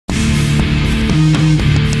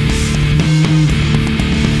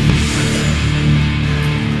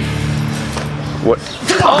What?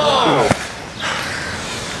 Oh!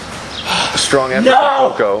 Strong effort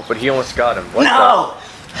from Coco, but he almost got him. What's that?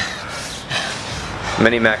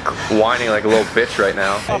 Mini Mac whining like a little bitch right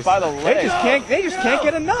now. By the leg. They just can't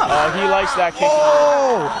get enough. Oh, he likes that kick.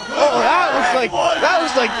 Oh, that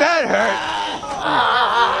was like that hurt.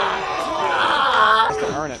 To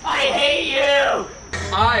earn it. I hate you.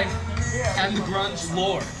 I am the grunge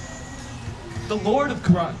lord. The lord of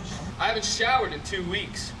grunge. I haven't showered in 2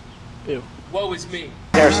 weeks. Ew. Woe is me.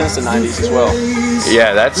 Hair since the 90s as well.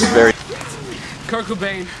 Yeah, that's very... Kurt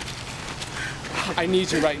Cobain, I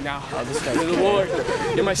need you right now. You're the Lord.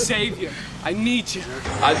 You're my Savior. I need you.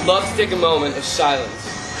 I'd love to take a moment of silence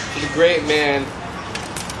for the great man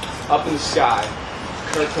up in the sky,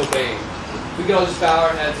 Kurt Cobain. We could all just bow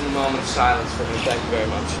our heads in a moment of silence for him. Thank you very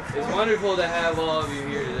much. It's wonderful to have all of you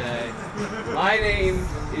here today. My name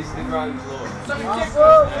is the Grunge Lord.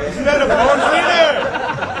 Isn't that a bone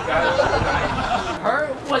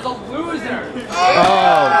Kurt was a loser.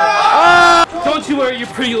 Oh. Don't you worry your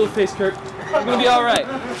pretty little face, Kurt. You're gonna be all right.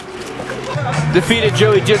 Defeated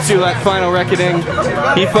Joey Jitsu at Final Reckoning.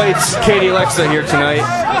 He fights Katie Alexa here tonight.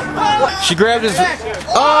 She grabbed his...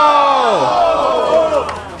 Oh!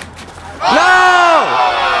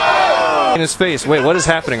 No! In his face. Wait, what is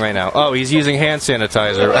happening right now? Oh, he's using hand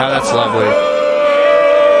sanitizer. Oh, that's lovely.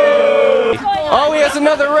 Oh, he has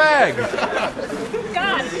another rag!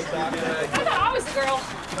 God, I thought I was the girl.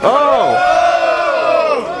 Oh!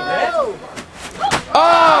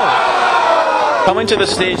 Oh! Coming to the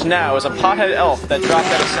stage now is a pothead elf that dropped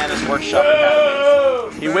out of Santa's workshop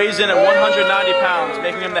academy. He weighs in at 190 pounds,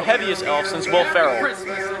 making him the heaviest elf since Will Ferrell.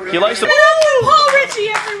 He likes to... Paul Richie,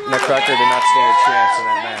 everyone! Nutcracker did not stand a chance in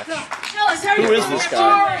that match. Who is this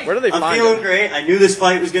guy? Where do they find him? I'm feeling great. I knew this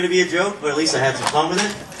fight was going to be a joke, but at least I had some fun with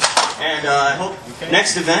it. And I hope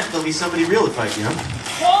next event there'll be somebody real to fight, you know?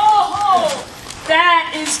 Whoa!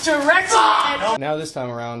 That is directed at... Now this time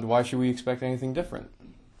around, why should we expect anything different?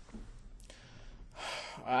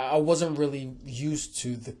 I wasn't really used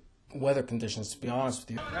to the weather conditions, to be honest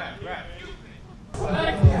with you.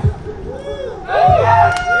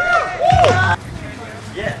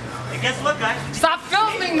 Yeah. And guess what, guys? Stop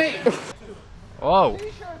filming me! Oh.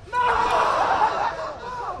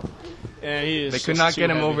 Yeah, he is. They could not get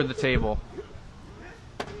him over the table.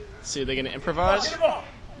 See, are they going to improvise?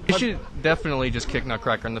 You should definitely just kick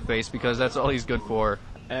Nutcracker in the face because that's all he's good for.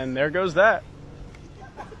 And there goes that.